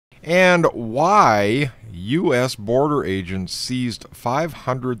And why U.S. border agents seized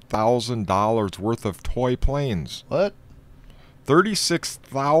 $500,000 worth of toy planes. What?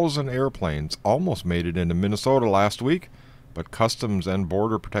 36,000 airplanes almost made it into Minnesota last week, but Customs and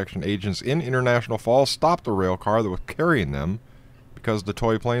Border Protection agents in International Falls stopped the rail car that was carrying them because the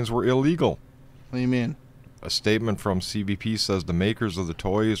toy planes were illegal. What do you mean? A statement from CBP says the makers of the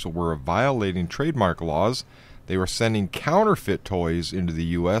toys were violating trademark laws. They were sending counterfeit toys into the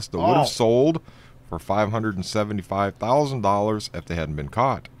U.S. that would have sold for $575,000 if they hadn't been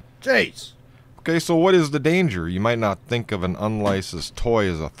caught. Jeez. Okay, so what is the danger? You might not think of an unlicensed toy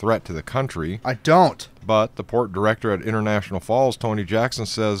as a threat to the country. I don't. But the port director at International Falls, Tony Jackson,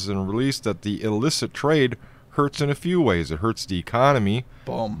 says in a release that the illicit trade hurts in a few ways. It hurts the economy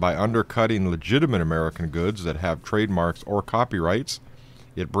by undercutting legitimate American goods that have trademarks or copyrights.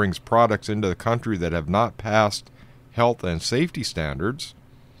 It brings products into the country that have not passed health and safety standards.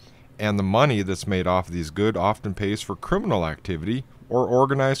 And the money that's made off of these goods often pays for criminal activity or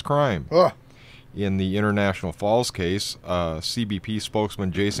organized crime. Ugh. In the International Falls case, CBP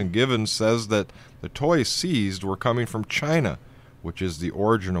spokesman Jason Givens says that the toys seized were coming from China, which is the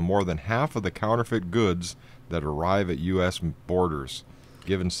origin of more than half of the counterfeit goods that arrive at U.S. borders.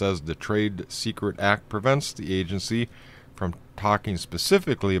 Givens says the Trade Secret Act prevents the agency from talking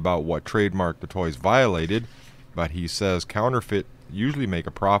specifically about what trademark the toys violated, but he says counterfeit usually make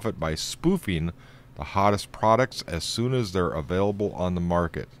a profit by spoofing the hottest products as soon as they're available on the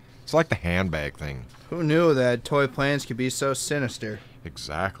market. It's like the handbag thing. Who knew that toy planes could be so sinister?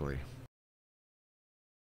 Exactly.